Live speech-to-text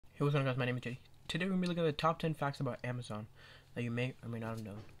Hey, what's up guys, my name is Jedi. Today we're going to be looking at the top 10 facts about Amazon that you may or may not have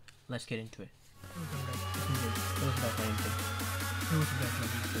known. Let's get into it.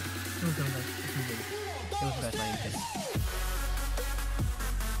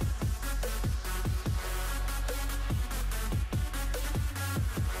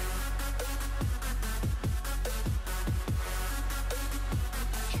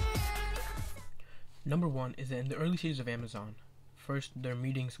 Number one is that in the early stages of Amazon, first their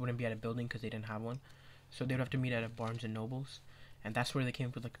meetings wouldn't be at a building because they didn't have one, so they would have to meet at a Barnes and Nobles, and that's where they came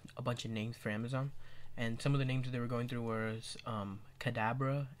up with like a bunch of names for Amazon. And some of the names that they were going through was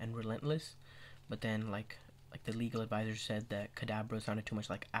Cadabra and Relentless, but then like the legal advisor said that Cadabra sounded too much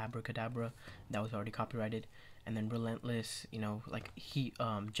like Abracadabra, that was already copyrighted, and then Relentless, like he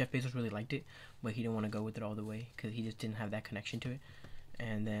Jeff Bezos really liked it, but he didn't want to go with it all the way because he just didn't have that connection to it.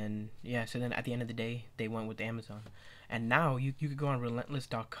 And then so then at the end of the day they went with Amazon, and now you could go on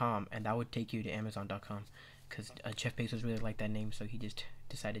relentless.com and that would take you to amazon.com because Jeff Bezos really liked that name, so he just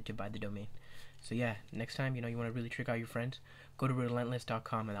decided to buy the domain. So yeah, next time you want to really trick out your friends, go to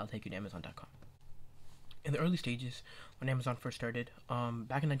relentless.com and that'll take you to amazon.com. In the early stages, when Amazon first started,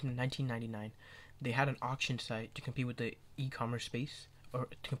 back in 1999, they had an auction site to compete with the e-commerce space, or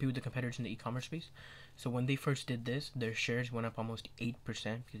to compete with the competitors in the e-commerce space. So when they first did this, their shares went up almost 8%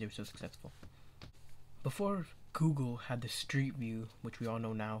 because they were so successful. Before Google had the Street View, which we all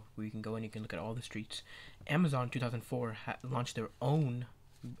know now, where you can go and you can look at all the streets, Amazon in 2004 launched their own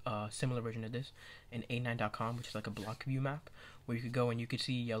similar version of this in a9.com, which is like a block view map, where you could go and you could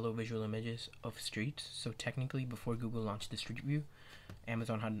see yellow visual images of streets. So technically, before Google launched the Street View,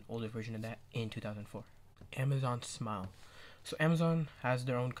 Amazon had an older version of that in 2004. Amazon Smile. So Amazon has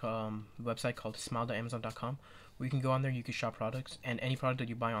their own website called smile.amazon.com, where you can go on there, you can shop products, and any product that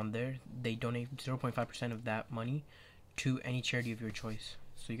you buy on there, they donate 0.5% of that money to any charity of your choice.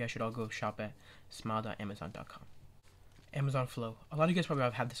 So you guys should all go shop at smile.amazon.com. Amazon Flow. A lot of you guys probably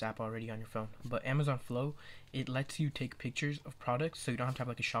have this app already on your phone, but Amazon Flow, it lets you take pictures of products, so you don't have to have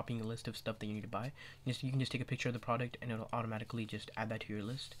like a shopping list of stuff that you need to buy. You can just take a picture of the product and it'll automatically just add that to your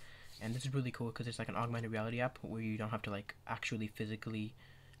list. And this is really cool because it's like an augmented reality app where you don't have to like actually physically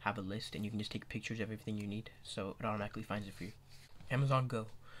have a list, and you can just take pictures of everything you need, so it automatically finds it for you. Amazon Go.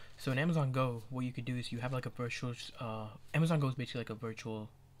 So in Amazon Go, what you could do is you have like a virtual Amazon Go is basically like a virtual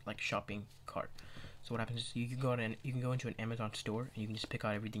like shopping cart. So what happens is you can go into an Amazon store and you can just pick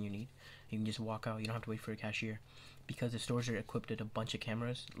out everything you need. You can just walk out. You don't have to wait for a cashier, because the stores are equipped with a bunch of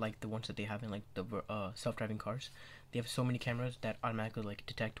cameras, like the ones that they have in like the self-driving cars. They have so many cameras that automatically like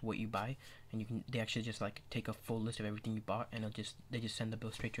detect what you buy, and they actually just like take a full list of everything you bought, and they just send the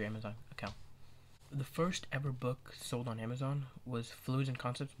bill straight to your Amazon account. The first ever book sold on Amazon was Fluids and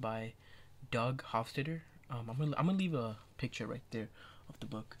Concepts by Doug Hofstadter. I'm gonna leave a picture right there of the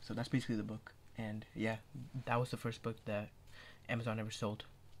book. So that's basically the book. And yeah, that was the first book that Amazon ever sold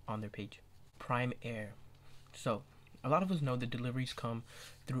on their page. Prime Air. So a lot of us know that deliveries come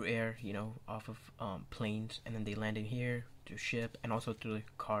through air, off of planes, and then they land in here to ship, and also through the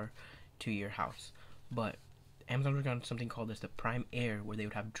car to your house. But Amazon worked on something called the Prime Air, where they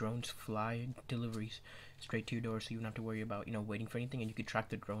would have drones fly deliveries straight to your door, so you don't have to worry about waiting for anything, and you could track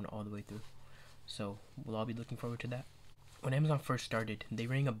the drone all the way through. So we'll all be looking forward to that. When Amazon first started, they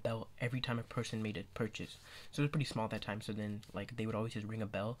rang a bell every time a person made a purchase. So it was pretty small at that time, so then like they would always just ring a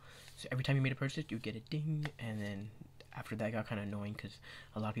bell. So every time you made a purchase, you'd get a ding, and then after that it got kind of annoying because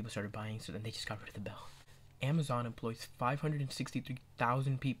a lot of people started buying, so then they just got rid of the bell. Amazon employs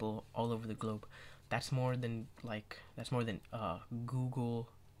 563,000 people all over the globe. That's more than Google,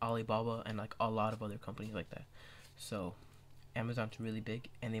 Alibaba, and like a lot of other companies like that. So Amazon's really big,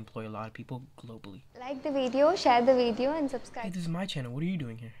 and they employ a lot of people globally. Like the video, share the video, and subscribe. Hey, this is my channel. What are you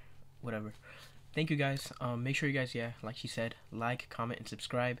doing here? Whatever. Thank you guys. Make sure you guys, like she said, like, comment, and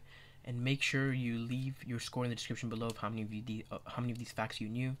subscribe, and make sure you leave your score in the description below of how many of these facts you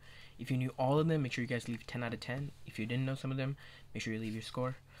knew. If you knew all of them, make sure you guys leave 10 out of 10. If you didn't know some of them, make sure you leave your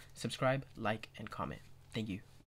score. Subscribe, like, and comment. Thank you.